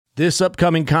This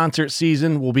upcoming concert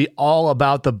season will be all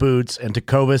about the boots, and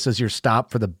Tecovas is your stop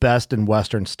for the best in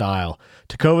Western style.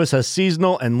 Tecovas has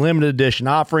seasonal and limited edition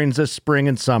offerings this spring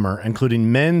and summer,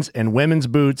 including men's and women's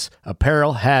boots,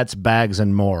 apparel, hats, bags,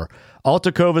 and more. All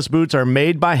Tecovas boots are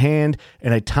made by hand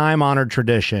in a time-honored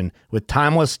tradition with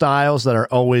timeless styles that are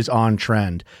always on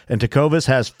trend. And Tecovas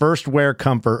has first wear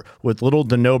comfort with little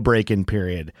to no break-in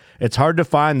period. It's hard to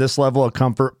find this level of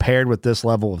comfort paired with this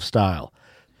level of style.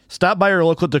 Stop by your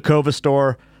local Tecovas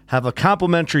store, have a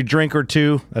complimentary drink or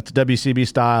two, that's WCB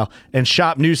style, and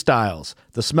shop new styles.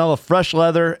 The smell of fresh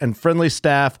leather and friendly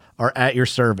staff are at your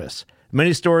service.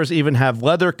 Many stores even have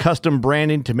leather custom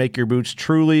branding to make your boots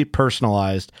truly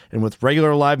personalized. And with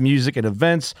regular live music and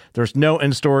events, there's no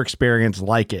in-store experience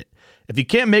like it. If you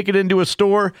can't make it into a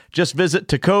store, just visit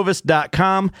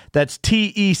tecovas.com. That's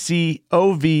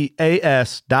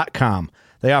TECOVAS.com.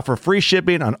 They offer free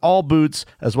shipping on all boots,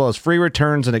 as well as free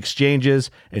returns and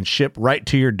exchanges, and ship right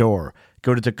to your door.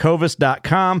 Go to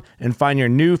tecovas.com and find your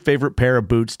new favorite pair of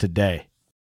boots today.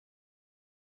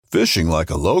 Fishing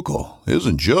like a local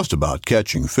isn't just about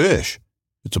catching fish.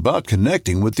 It's about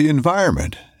connecting with the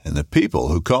environment and the people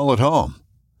who call it home.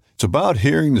 It's about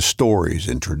hearing the stories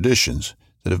and traditions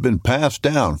that have been passed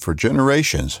down for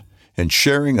generations and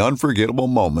sharing unforgettable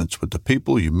moments with the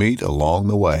people you meet along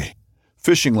the way.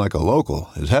 Fishing like a local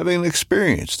is having an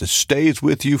experience that stays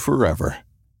with you forever.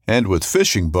 And with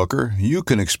Fishing Booker, you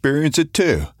can experience it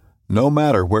too, no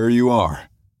matter where you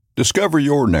are. Discover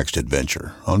your next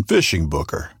adventure on Fishing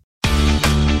Booker.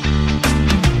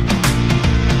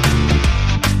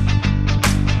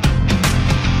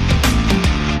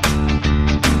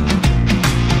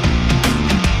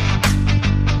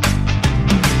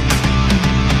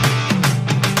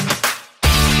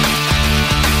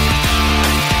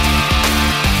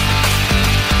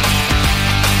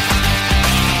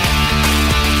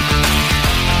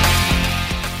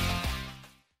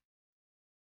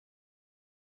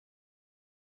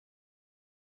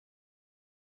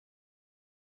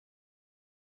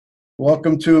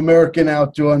 Welcome to American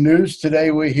Outdoor News.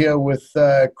 Today we're here with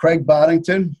Craig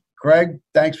Boddington. Craig,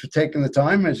 thanks for taking the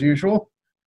time as usual.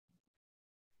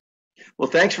 Well,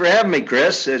 thanks for having me,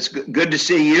 Chris. It's good to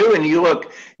see you, and you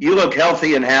look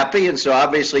healthy and happy, and so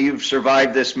obviously you've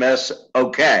survived this mess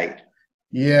okay.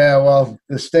 Yeah, well,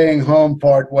 the staying home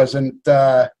part wasn't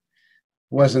that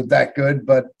good,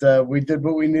 but we did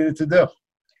what we needed to do.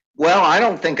 Well, I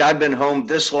don't think I've been home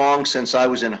this long since I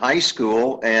was in high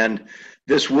school, and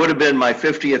this would have been my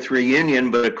 50th reunion,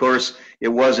 but of course it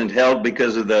wasn't held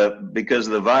because of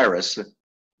the virus.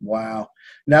 Wow.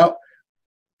 Now,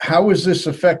 how has this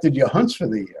affected your hunts for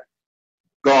the year?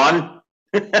 Gone.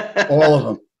 All of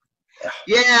them.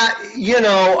 Yeah,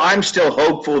 I'm still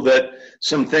hopeful that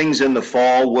some things in the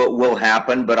fall will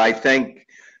happen, but I think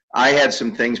I had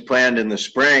some things planned in the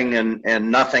spring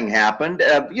and nothing happened.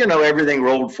 Everything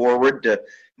rolled forward to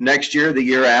next year, the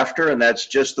year after, and that's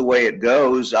just the way it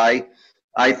goes.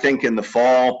 I think in the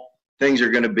fall, things are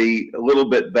going to be a little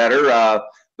bit better.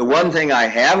 The one thing I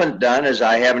haven't done is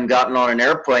I haven't gotten on an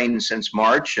airplane since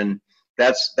March, and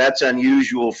that's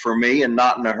unusual for me and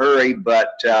not in a hurry. But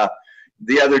the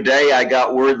other day I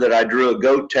got word that I drew a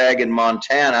goat tag in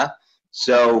Montana,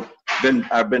 so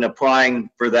I've been applying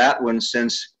for that one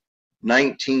since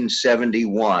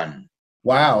 1971.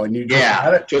 Wow, and you just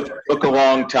had it? Took a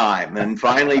long time and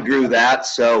finally drew that.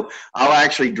 So I'll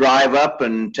actually drive up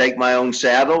and take my own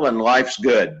saddle, and life's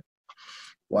good.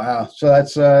 Wow, so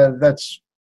that's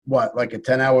what, like a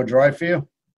 10-hour drive for you?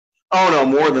 Oh no,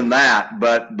 more than that,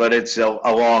 but it's a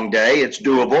long day. It's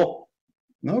doable.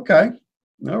 Okay,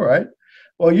 all right.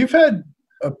 Well, you've had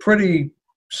a pretty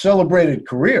celebrated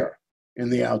career in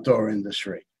the outdoor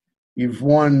industry. You've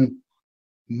won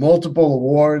multiple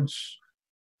awards.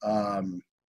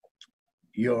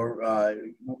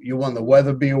 You won the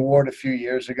Weatherby Award a few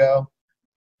years ago,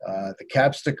 the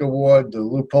Capstick Award, the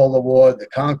Loophole Award, the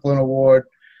Conklin Award.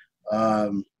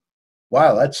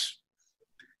 Wow, that's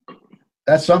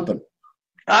something.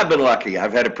 I've been lucky.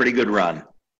 I've had a pretty good run.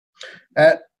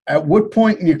 At what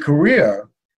point in your career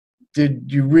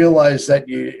did you realize that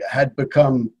you had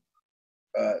become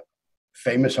a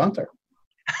famous hunter?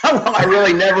 Well, I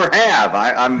really never have.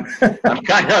 I'm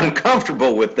kind of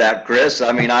uncomfortable with that, Chris.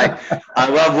 I mean, I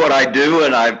love what I do,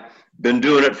 and I've been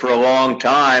doing it for a long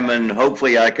time, and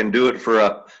hopefully I can do it for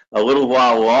a little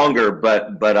while longer.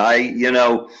 But there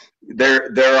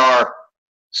are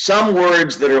some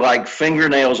words that are like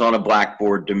fingernails on a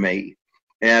blackboard to me.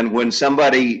 And when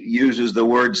somebody uses the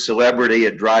word celebrity,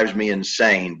 it drives me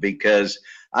insane, because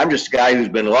I'm just a guy who's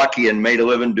been lucky and made a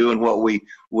living doing what we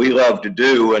love to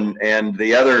do. And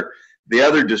the other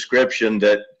description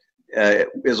that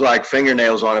is like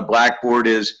fingernails on a blackboard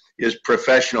is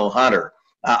professional hunter.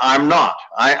 I'm not.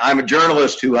 I'm a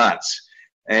journalist who hunts,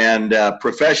 and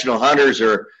professional hunters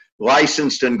are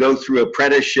licensed and go through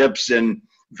apprenticeships in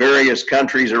various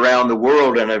countries around the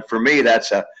world. And for me,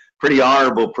 that's a pretty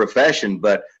honorable profession,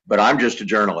 but I'm just a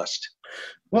journalist.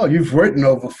 Well, you've written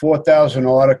over 4,000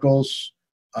 articles,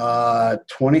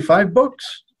 25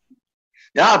 books?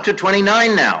 Yeah, up to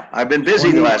 29 now. I've been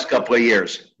busy the last couple of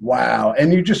years. Wow.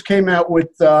 And you just came out with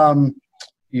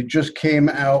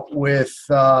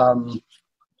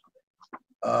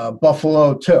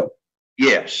Buffalo too.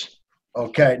 Yes.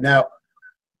 Okay. Now,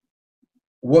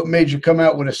 what made you come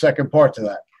out with a second part to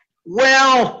that?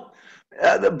 Well,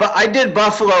 but I did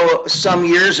Buffalo some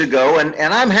years ago, and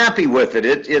I'm happy with it.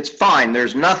 It's fine.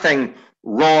 There's nothing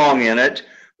wrong in it.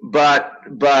 But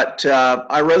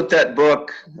I wrote that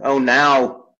book,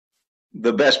 now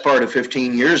the best part of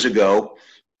 15 years ago,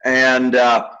 and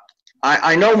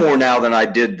I know more now than I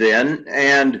did then.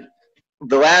 And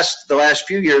the last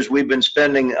few years, we've been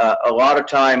spending a lot of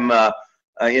time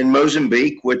in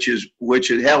Mozambique, which is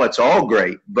hell, it's all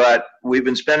great, but we've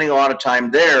been spending a lot of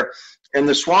time there, and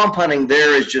the swamp hunting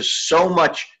there is just so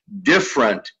much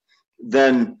different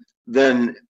than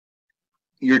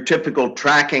your typical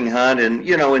tracking hunt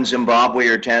in Zimbabwe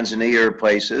or Tanzania or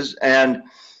places. And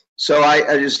so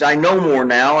I know more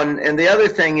now. And the other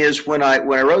thing is when I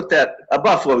wrote that, a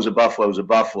buffalo's a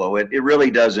buffalo. It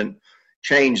really doesn't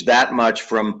change that much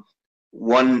from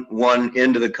one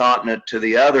end of the continent to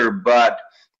the other. But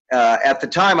at the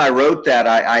time I wrote that,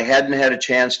 I hadn't had a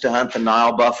chance to hunt the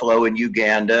Nile buffalo in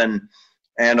Uganda.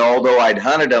 And although I'd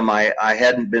hunted them, I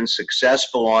hadn't been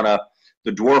successful on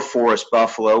the dwarf forest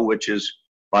buffalo, which is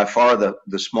by far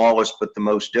the smallest but the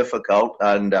most difficult.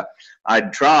 And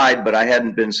I'd tried, but I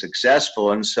hadn't been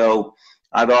successful. And so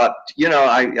I thought,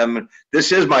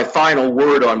 this is my final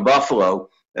word on buffalo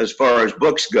as far as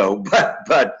books go.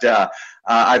 But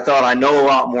I thought I know a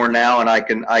lot more now, and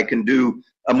I can do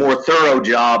a more thorough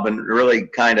job and really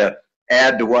kind of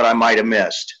add to what I might have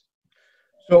missed.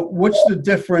 So what's the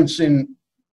difference in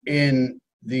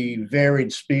the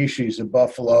varied species of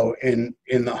buffalo in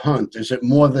the hunt? Is it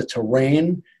more the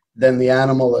terrain than the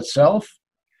animal itself?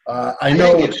 I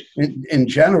know in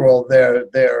general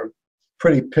they're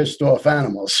pretty pissed off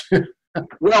animals.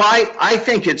 Well, I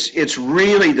think it's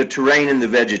really the terrain and the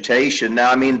vegetation. Now,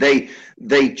 I mean, they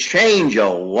change a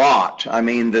lot. I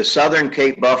mean, the Southern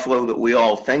Cape buffalo that we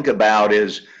all think about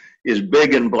is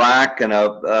big and black, and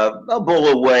a bull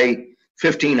will weigh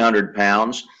 1,500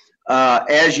 pounds.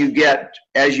 As you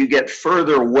get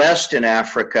further west in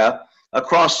Africa,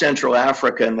 across Central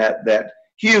Africa, and that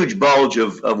huge bulge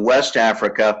of West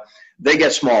Africa, they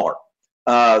get smaller.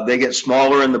 They get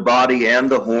smaller in the body and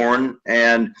the horn,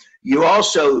 and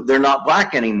they're not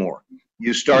black anymore.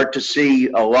 You start to see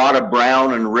a lot of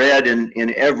brown and red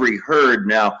in every herd.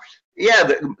 Now, yeah,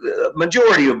 the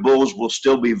majority of bulls will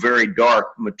still be very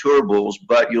dark, mature bulls,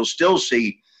 but you'll still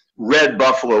see red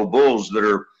buffalo bulls that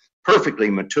are perfectly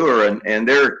mature, and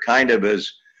they're kind of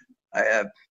as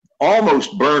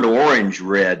almost burnt orange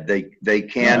red they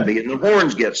can be, and the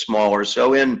horns get smaller.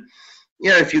 So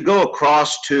if you go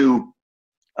across to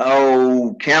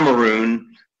Cameroon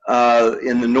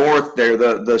in the north there,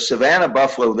 the Savannah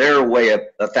buffalo there weigh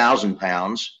 1,000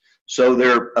 pounds, so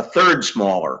they're a third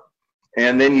smaller.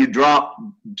 And then you drop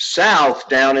south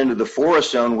down into the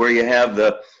forest zone where you have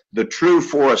the true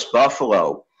forest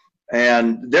buffalo,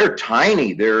 and they're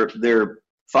tiny. They're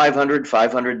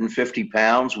 550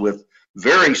 pounds with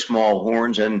very small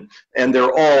horns, and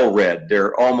they're all red.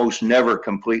 They're almost never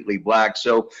completely black.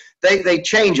 So they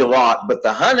change a lot, but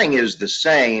the hunting is the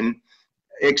same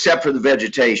except for the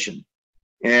vegetation.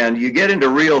 And you get into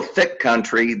real thick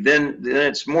country, then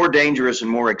it's more dangerous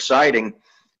and more exciting.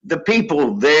 The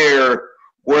people there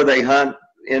where they hunt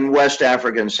in West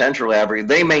Africa and Central Africa,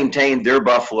 they maintain their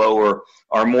buffalo or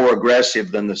are more aggressive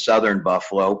than the southern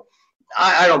buffalo.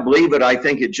 I don't believe it. I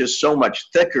think it's just so much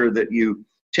thicker that you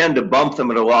tend to bump them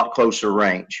at a lot closer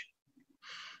range.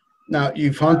 Now,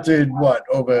 you've hunted,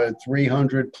 over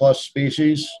 300 plus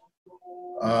species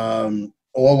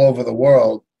all over the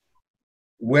world.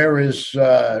 Where is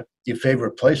your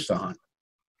favorite place to hunt?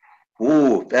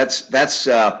 Ooh, that's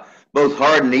both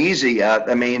hard and easy.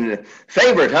 I mean,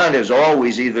 favorite hunt is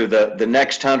always either the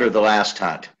next hunt or the last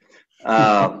hunt.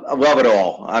 I love it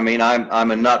all. I mean,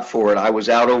 I'm a nut for it. I was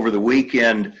out over the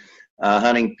weekend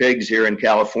hunting pigs here in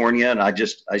California, and I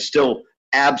still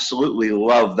absolutely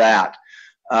love that.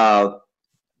 We're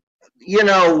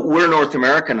North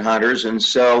American hunters, and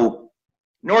so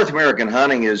North American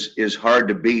hunting is hard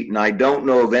to beat, and I don't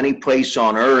know of any place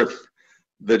on earth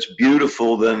that's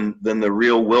beautiful than the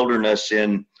real wilderness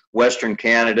in Western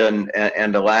Canada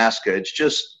and Alaska. It's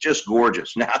just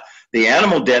gorgeous. Now, the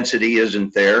animal density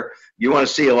isn't there. You want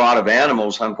to see a lot of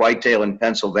animals, hunt whitetail in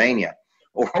Pennsylvania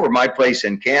or my place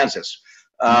in Kansas.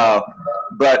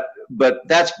 But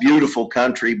that's beautiful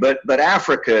country. But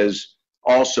Africa is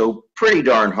also pretty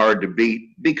darn hard to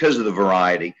beat because of the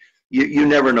variety. You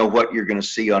never know what you're going to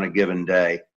see on a given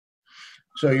day.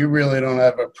 So you really don't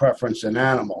have a preference in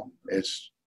animal.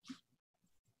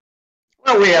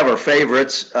 Well, we have our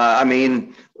favorites. I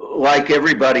mean, like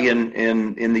everybody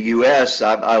in the U.S.,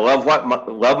 I love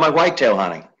my whitetail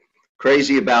hunting.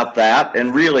 Crazy about that,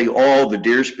 and really all the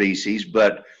deer species,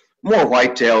 but more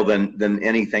whitetail than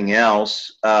anything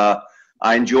else. I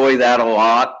enjoy that a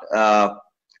lot.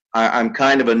 I'm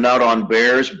kind of a nut on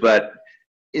bears, but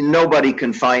nobody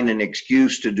can find an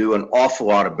excuse to do an awful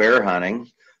lot of bear hunting.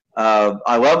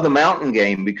 I love the mountain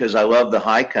game because I love the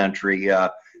high country.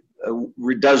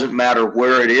 It doesn't matter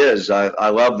where it is. I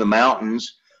love the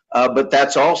mountains, but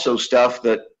that's also stuff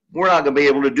that we're not going to be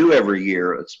able to do every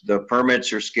year. The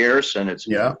permits are scarce and it's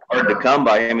hard to come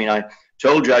by. I mean, I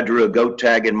told you I drew a goat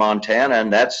tag in Montana,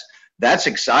 and that's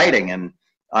exciting. And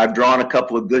I've drawn a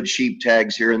couple of good sheep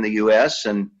tags here in the U.S.,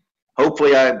 and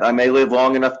hopefully I may live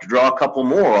long enough to draw a couple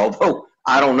more, although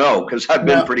I don't know because I've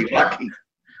been pretty lucky.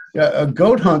 Yeah, a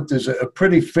goat hunt is a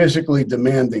pretty physically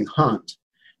demanding hunt.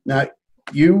 Now,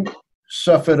 you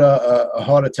suffered a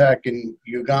heart attack in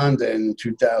Uganda in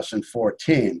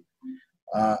 2014.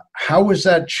 How has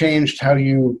that changed how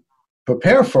you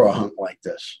prepare for a hunt like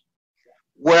this?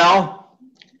 Well,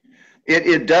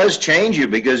 it does change you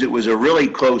because it was a really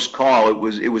close call. It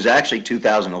was actually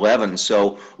 2011,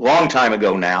 so a long time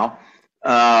ago now.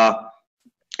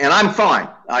 And I'm fine.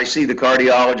 I see the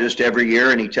cardiologist every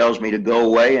year, and he tells me to go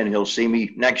away, and he'll see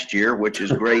me next year, which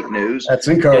is great news. That's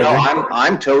encouraging.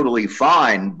 I'm totally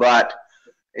fine, but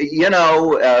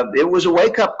it was a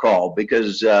wake-up call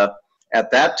because at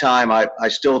that time I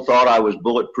still thought I was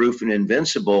bulletproof and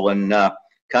invincible, and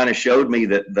kind of showed me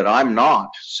that I'm not.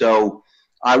 So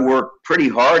I worked pretty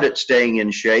hard at staying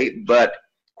in shape, but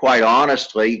quite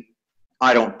honestly,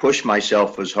 I don't push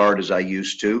myself as hard as I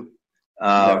used to.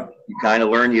 You kind of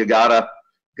learn you gotta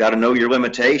know your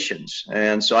limitations,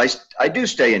 and so I do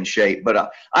stay in shape,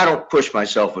 but I don't push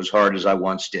myself as hard as I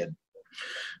once did.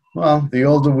 Well, the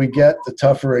older we get, the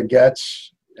tougher it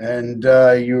gets, and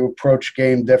you approach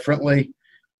game differently.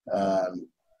 The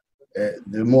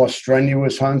more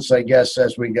strenuous hunts, I guess,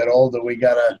 as we get older, we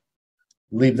gotta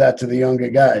leave that to the younger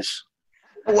guys.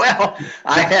 Well,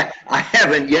 I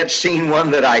haven't yet seen one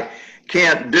that I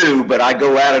can't do, but I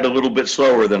go at it a little bit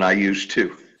slower than I used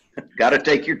to. Got to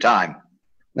take your time.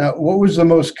 Now, what was the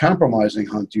most compromising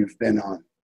hunt you've been on,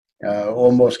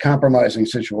 or most compromising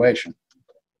situation?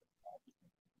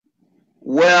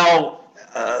 Well,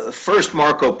 the first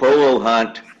Marco Polo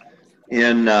hunt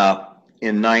in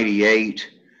 '98,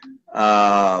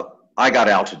 I got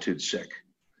altitude sick,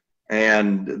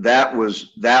 and that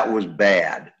was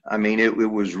bad. I mean, it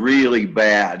was really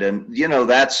bad, and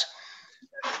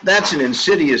that's an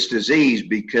insidious disease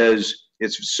because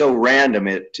it's so random.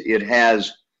 It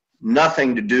has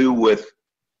nothing to do with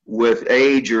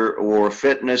age or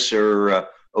fitness or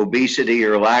obesity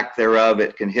or lack thereof.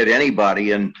 It can hit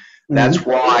anybody, and that's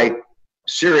why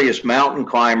serious mountain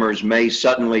climbers may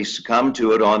suddenly succumb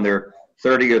to it on their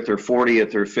 30th or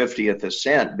 40th or 50th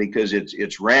ascent because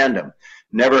it's random.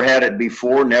 Never had it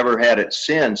before, never had it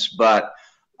since, but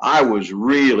I was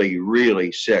really,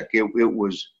 really sick. It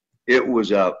was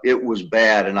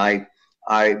bad, and I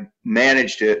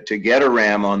managed to get a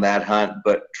ram on that hunt,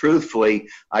 but truthfully,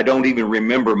 I don't even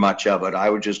remember much of it. I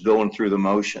was just going through the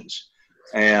motions,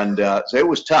 and so it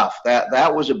was tough.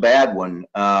 That was a bad one.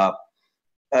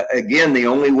 Again, the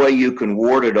only way you can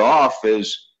ward it off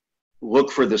is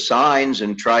look for the signs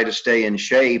and try to stay in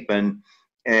shape, and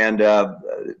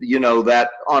that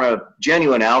on a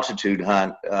genuine altitude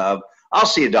hunt, I'll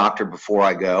see a doctor before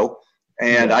I go.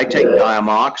 And I take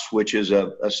Diamox, which is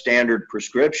a standard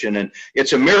prescription, and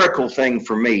it's a miracle thing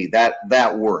for me.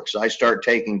 That works. I start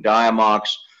taking Diamox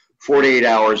 48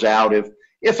 hours out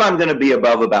if I'm going to be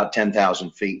above about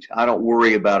 10,000 feet. I don't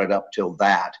worry about it up till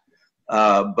that.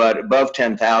 But above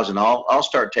 10,000, I'll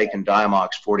start taking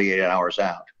Diamox 48 hours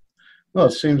out. Well,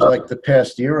 it seems like the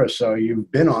past year or so, you've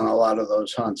been on a lot of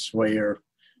those hunts where you're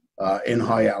in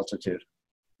high altitude.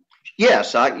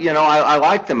 Yes, I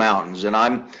like the mountains, and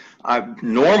I'm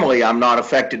not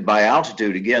affected by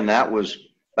altitude. Again, that was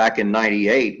back in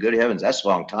 '98. Good heavens, that's a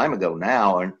long time ago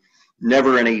now, and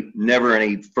never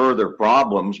any further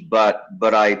problems. But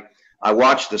I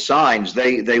watched the signs.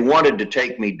 They wanted to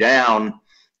take me down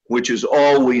which is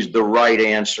always the right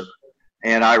answer.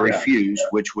 And I refused,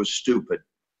 which was stupid.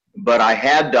 But I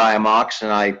had Diamox,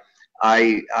 and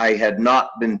I had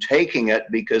not been taking it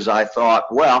because I thought,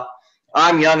 well,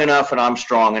 I'm young enough and I'm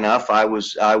strong enough. I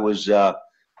was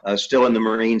still in the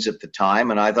Marines at the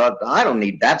time, and I thought, I don't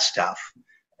need that stuff.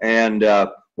 And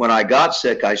when I got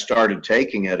sick, I started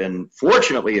taking it, and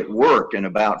fortunately it worked. In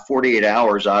about 48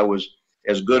 hours, I was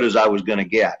as good as I was going to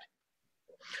get.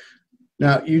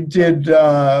 Now, you did,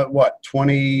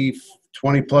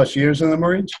 20 plus years in the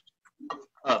Marines?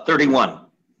 31.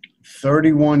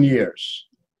 31 years.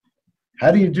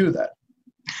 How do you do that?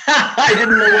 I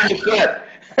didn't know when to quit.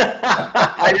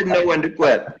 I didn't know when to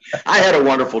quit. I had a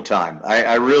wonderful time.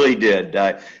 I really did.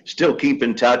 I still keep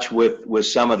in touch with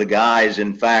some of the guys.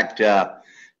 In fact,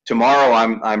 tomorrow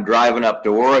I'm driving up to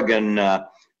Oregon. A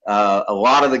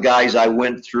lot of the guys I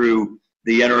went through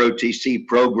the NROTC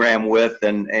program with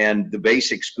and the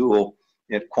basic school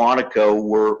at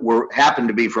Quantico happened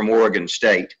to be from Oregon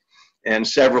State. And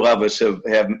several of us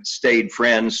have stayed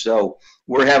friends. So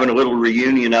we're having a little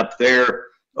reunion up there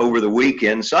over the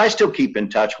weekend. So I still keep in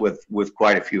touch with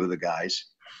quite a few of the guys.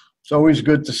 It's always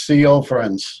good to see old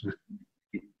friends.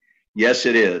 Yes,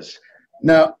 it is.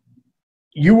 Now,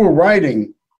 you were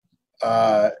writing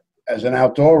as an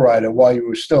outdoor writer while you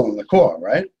were still in the Corps,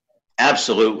 right?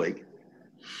 Absolutely.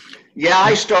 Yeah,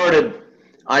 I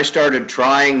started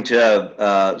trying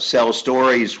to sell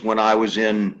stories when I was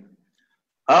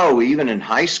even in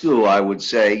high school, I would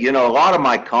say. You know, a lot of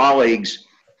my colleagues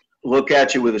look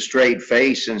at you with a straight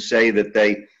face and say that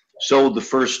they sold the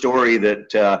first story that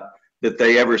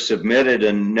they ever submitted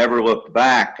and never looked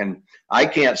back. And I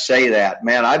can't say that.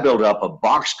 Man, I built up a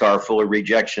boxcar full of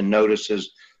rejection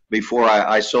notices before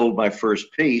I sold my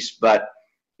first piece, but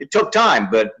it took time,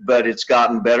 but it's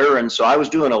gotten better. And so I was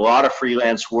doing a lot of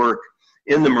freelance work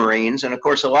in the Marines. And of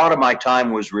course, a lot of my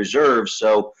time was reserved.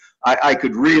 So I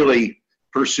could really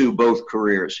pursue both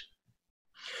careers.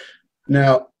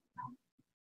 Now,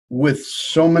 with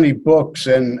so many books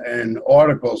and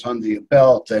articles under your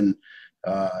belt, and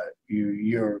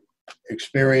your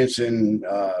experience in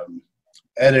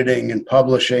editing and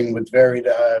publishing with varied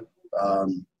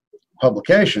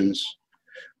publications,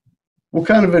 what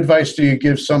kind of advice do you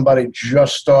give somebody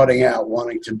just starting out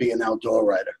wanting to be an outdoor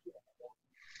writer?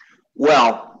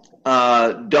 Well,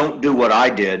 don't do what I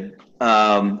did.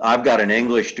 I've got an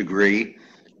English degree,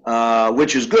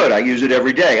 which is good. I use it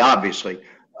every day, obviously.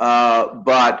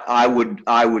 But I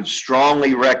would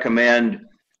strongly recommend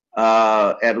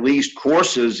at least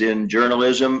courses in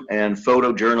journalism and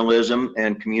photojournalism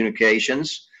and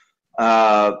communications.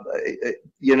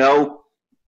 You know,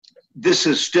 this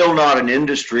is still not an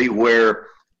industry where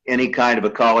any kind of a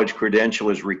college credential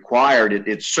is required.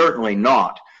 It's certainly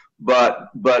not. But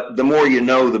the more you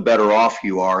know, the better off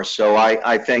you are. So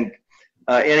I think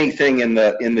anything in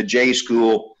the J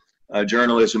school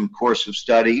journalism course of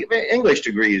study, English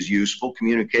degree is useful,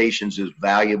 communications is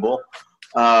valuable,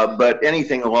 but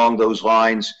anything along those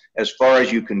lines, as far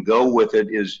as you can go with it,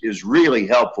 is really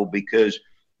helpful because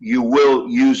you will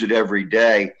use it every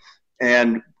day.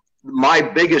 And my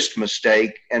biggest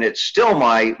mistake, and it's still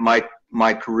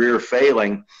my career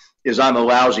failing, is I'm a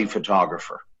lousy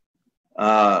photographer.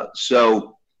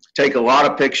 So take a lot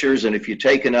of pictures, and if you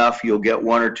take enough, you'll get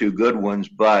one or two good ones,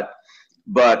 but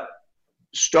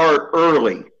start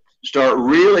early. Start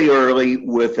really early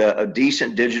with a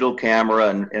decent digital camera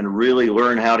and really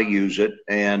learn how to use it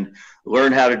and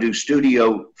learn how to do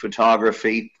studio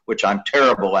photography, which I'm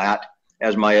terrible at,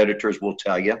 as my editors will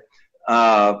tell you.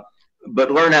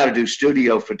 But learn how to do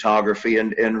studio photography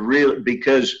and really,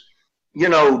 because, you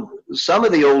know, some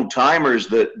of the old timers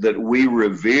that we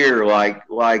revere,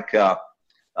 like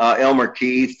Elmer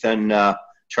Keith and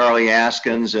Charlie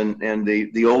Askins and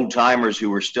the old timers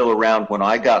who were still around when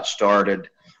I got started,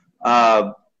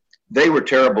 they were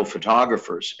terrible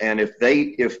photographers. And if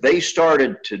they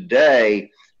started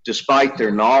today, despite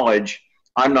their knowledge,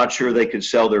 I'm not sure they could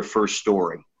sell their first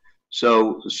story.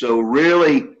 So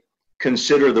really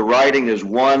consider the writing as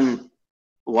one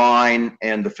line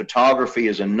and the photography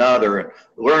as another.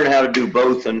 Learn how to do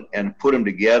both and put them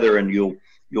together, and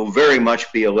you'll very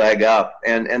much be a leg up.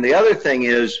 And the other thing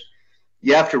is,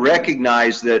 you have to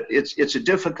recognize that it's a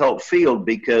difficult field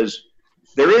because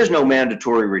there is no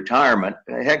mandatory retirement.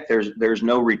 Heck, there's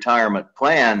no retirement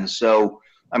plan. So,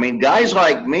 I mean, guys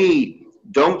like me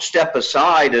don't step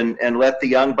aside and let the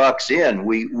young bucks in.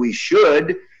 We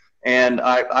should, and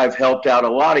I've helped out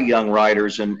a lot of young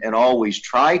writers and always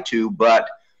try to, but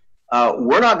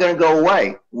we're not going to go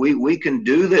away. We can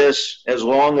do this as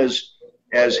long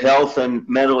as health and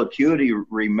mental acuity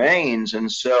remains.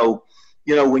 And so,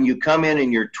 you know, when you come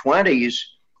in your 20s,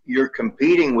 you're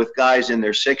competing with guys in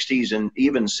their 60s and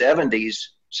even 70s,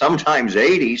 sometimes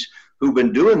 80s, who've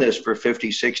been doing this for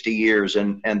 50, 60 years.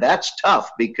 And that's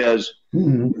tough because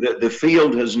the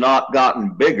field has not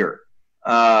gotten bigger.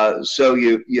 So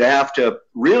you have to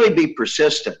really be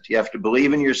persistent. You have to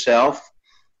believe in yourself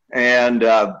and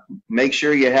make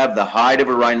sure you have the hide of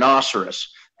a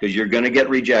rhinoceros, because you're going to get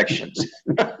rejections.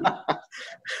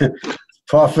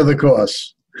 Par for the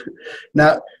course.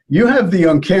 Now, you have the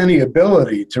uncanny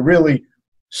ability to really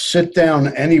sit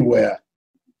down anywhere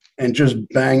and just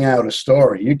bang out a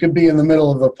story. You could be in the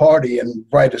middle of a party and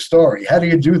write a story. How do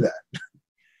you do that?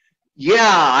 Yeah,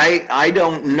 I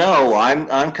don't know.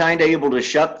 I'm kind of able to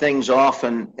shut things off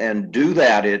and do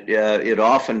that. It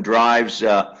often drives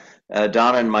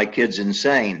Donna and my kids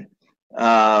insane.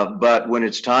 But when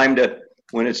it's time to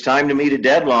meet a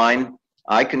deadline,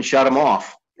 I can shut them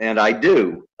off, and I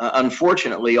do.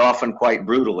 Unfortunately, often quite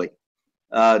brutally.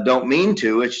 Don't mean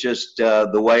to. It's just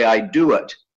the way I do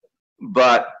it.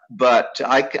 But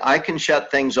I can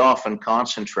shut things off and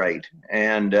concentrate.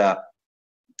 And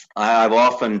I've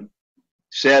often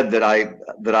said that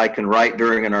I can write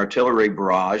during an artillery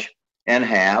barrage, and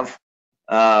have.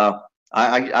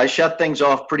 I shut things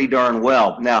off pretty darn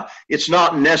well. Now, it's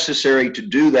not necessary to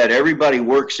do that. Everybody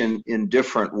works in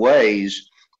different ways.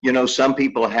 You know, some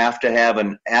people have to have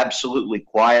an absolutely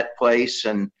quiet place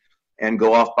and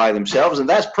go off by themselves, and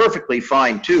that's perfectly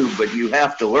fine too, but you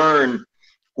have to learn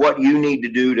what you need to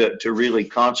do to really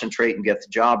concentrate and get the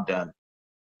job done.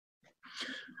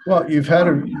 Well, you've had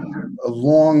a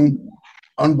long,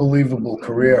 unbelievable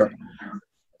career.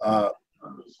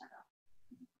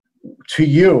 To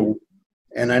you,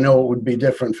 and I know it would be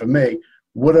different for me,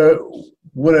 what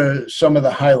are some of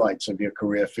the highlights of your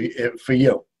career for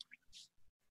you?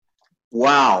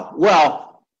 Wow.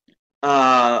 Well,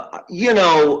 you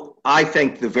know, I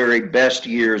think the very best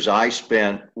years I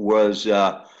spent was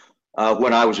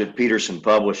when I was at Peterson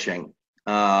Publishing.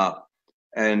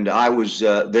 And I was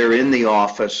there in the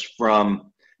office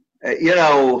from, you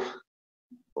know,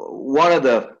 one of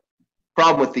the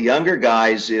problem with the younger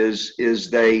guys is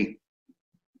they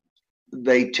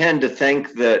tend to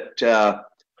think that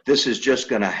this is just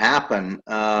going to happen.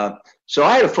 So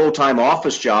I had a full-time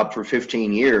office job for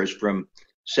 15 years, from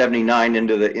 79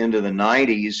 into the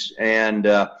 90s, and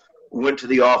went to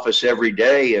the office every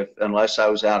day unless I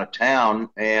was out of town.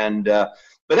 And but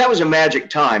that was a magic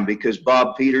time, because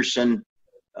Bob Peterson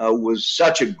was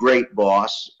such a great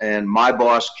boss, and my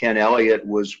boss Ken Elliott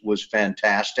was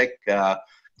fantastic.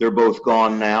 They're both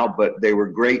gone now, but they were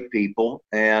great people.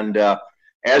 And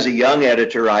as a young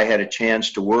editor, I had a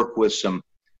chance to work with some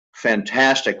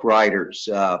fantastic writers.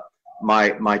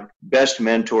 My best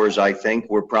mentors, I think,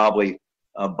 were probably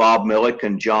Bob Millick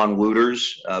and John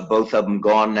Wooters. Both of them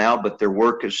gone now, but their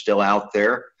work is still out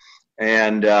there.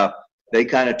 And they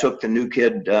kind of took the new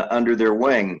kid under their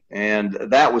wing, and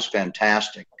that was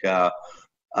fantastic. So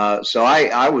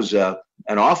I was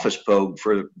an office pogue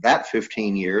for that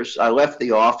 15 years. I left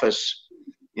the office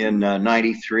in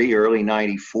 93, early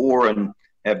 94, and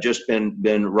have just been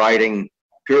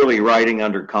purely writing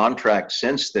under contract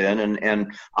since then.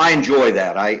 And I enjoy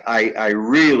that. I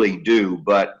really do.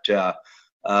 But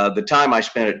the time I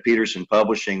spent at Peterson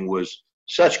Publishing was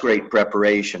such great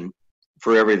preparation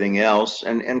for everything else.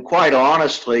 And quite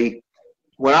honestly,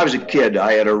 when I was a kid,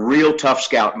 I had a real tough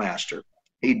scoutmaster.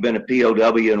 He'd been a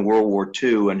POW in World War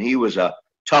II, and he was a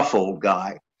tough old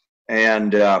guy.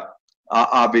 And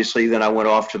obviously, then I went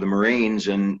off to the Marines,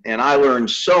 and I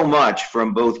learned so much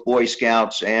from both Boy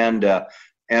Scouts and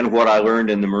what I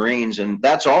learned in the Marines. And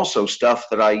that's also stuff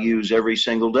that I use every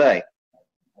single day.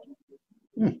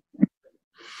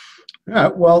 Yeah,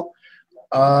 well,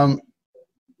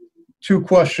 two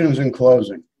questions in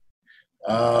closing.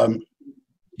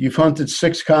 You've hunted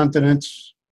 6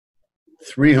 continents,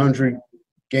 300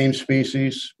 game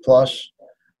species plus.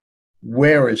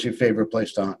 Where is your favorite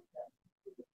place to hunt?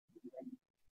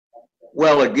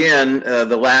 Well, again,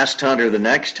 the last hunt or the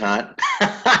next hunt.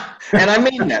 And I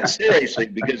mean that seriously,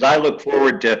 because I look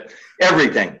forward to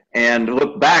everything and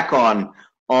look back on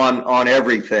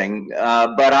everything.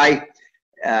 But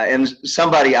and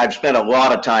somebody, I've spent a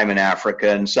lot of time in Africa,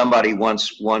 and somebody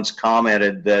once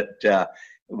commented that,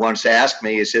 once asked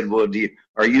me, he said, well,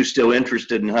 are you still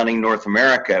interested in hunting North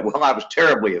America? Well, I was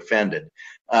terribly offended,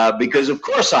 because of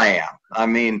course I am. I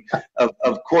mean,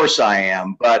 of course I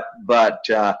am. But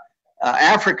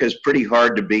Africa is pretty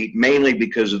hard to beat, mainly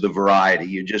because of the variety.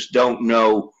 You just don't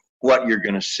know what you're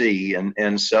going to see.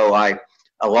 And so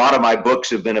a lot of my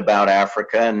books have been about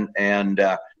Africa, and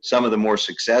some of the more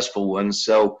successful ones.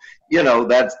 So, you know,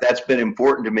 that's been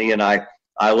important to me, and I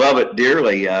love it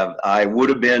dearly. I would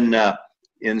have been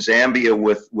in Zambia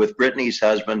with Brittany's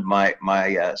husband,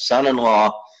 my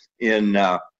son-in-law, in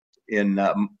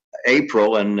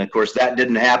April, and of course that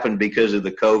didn't happen because of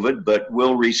the COVID, but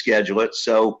we'll reschedule it.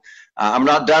 So I'm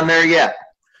not done there yet.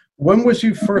 When was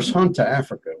you first hunt to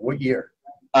Africa? What year?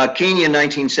 Kenya,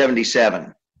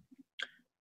 1977.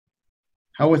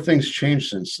 How have things changed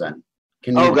since then?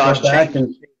 Can you Oh gosh, go back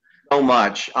and so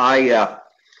much.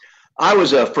 I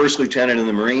was a first lieutenant in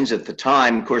the Marines at the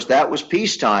time. Of course, that was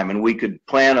peacetime, and we could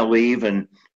plan a leave and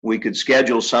we could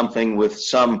schedule something with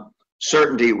some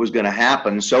certainty it was going to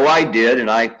happen. So I did, and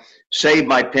I saved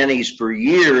my pennies for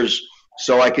years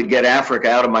so I could get Africa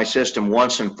out of my system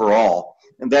once and for all.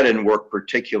 And that didn't work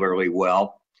particularly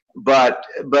well. But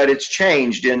it's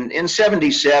changed. In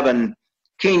 77,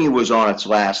 Kenya was on its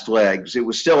last legs. It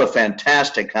was still a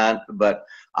fantastic hunt, but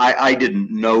I didn't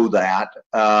know that.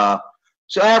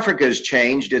 So Africa has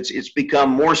changed. It's become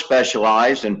more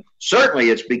specialized, and certainly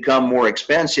it's become more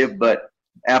expensive, but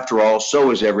after all,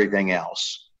 so is everything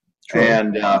else. True.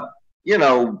 And,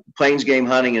 plains game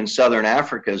hunting in Southern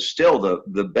Africa is still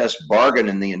the best bargain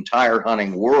in the entire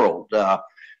hunting world.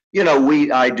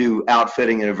 I do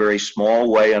outfitting in a very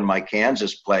small way on my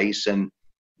Kansas place, and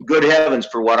good heavens,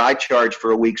 for what I charge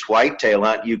for a week's whitetail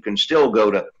hunt, you can still go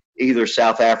to either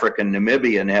South Africa and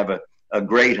Namibia and have a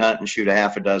great hunt and shoot a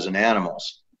half a dozen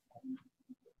animals.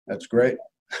 That's great.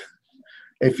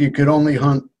 If you could only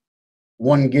hunt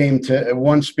one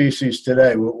species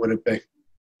today, what would it be?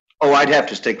 Oh, I'd have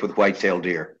to stick with white-tailed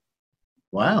deer.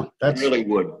 Wow, I really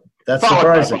would. That's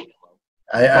surprising.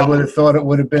 I would have thought it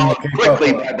would have been the Cape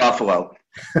quickly buffalo. By buffalo.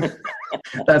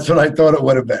 That's what I thought it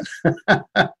would have been.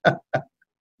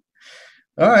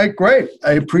 All right, great.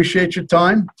 I appreciate your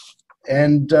time,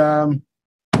 and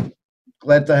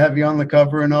glad to have you on the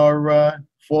cover in our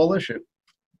fall issue.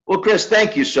 Well, Chris,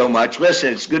 thank you so much.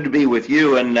 Listen, it's good to be with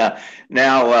you. And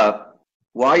now,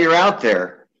 while you're out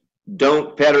there,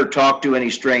 don't pet or talk to any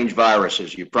strange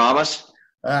viruses. You promise?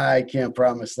 I can't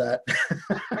promise that.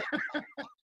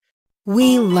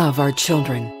 We love our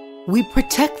children. We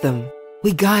protect them.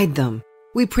 We guide them.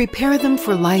 We prepare them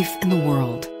for life in the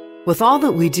world. With all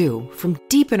that we do, from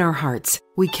deep in our hearts,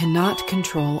 we cannot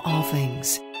control all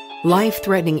things.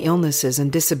 Life-threatening illnesses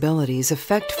and disabilities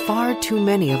affect far too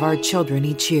many of our children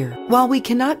each year. While we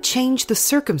cannot change the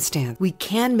circumstance, we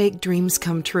can make dreams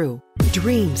come true.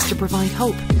 Dreams to provide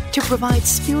hope, to provide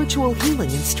spiritual healing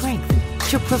and strength,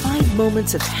 to provide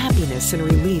moments of happiness and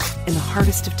relief in the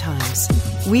hardest of times.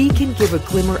 We can give a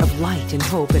glimmer of light and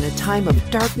hope in a time of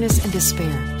darkness and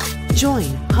despair. Join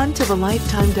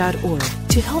huntofalifetime.org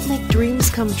to help make dreams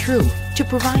come true, to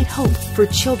provide hope for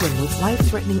children with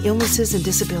life-threatening illnesses and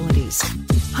disabilities.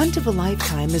 Hunt of a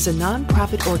Lifetime is a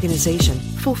non-profit organization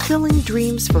fulfilling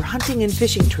dreams for hunting and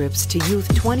fishing trips to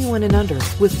youth 21 and under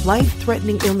with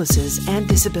life-threatening illnesses and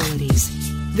disabilities.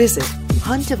 Visit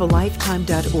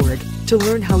huntofalifetime.org to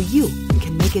learn how you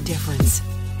can make a difference.